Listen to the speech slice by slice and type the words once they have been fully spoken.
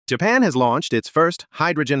Japan has launched its first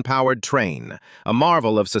hydrogen-powered train, a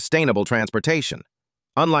marvel of sustainable transportation.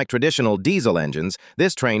 Unlike traditional diesel engines,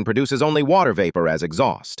 this train produces only water vapor as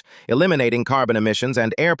exhaust, eliminating carbon emissions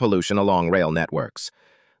and air pollution along rail networks.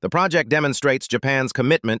 The project demonstrates Japan's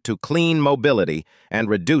commitment to clean mobility and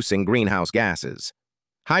reducing greenhouse gases.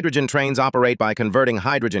 Hydrogen trains operate by converting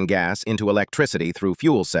hydrogen gas into electricity through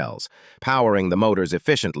fuel cells, powering the motors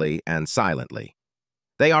efficiently and silently.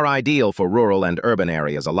 They are ideal for rural and urban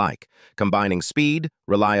areas alike, combining speed,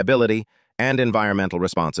 reliability, and environmental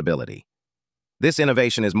responsibility. This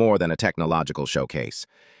innovation is more than a technological showcase.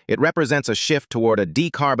 It represents a shift toward a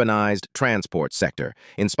decarbonized transport sector,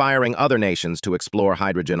 inspiring other nations to explore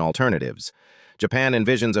hydrogen alternatives. Japan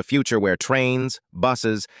envisions a future where trains,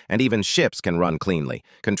 buses, and even ships can run cleanly,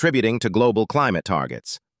 contributing to global climate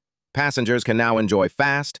targets. Passengers can now enjoy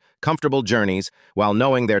fast, comfortable journeys while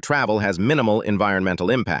knowing their travel has minimal environmental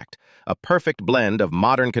impact, a perfect blend of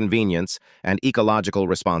modern convenience and ecological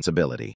responsibility.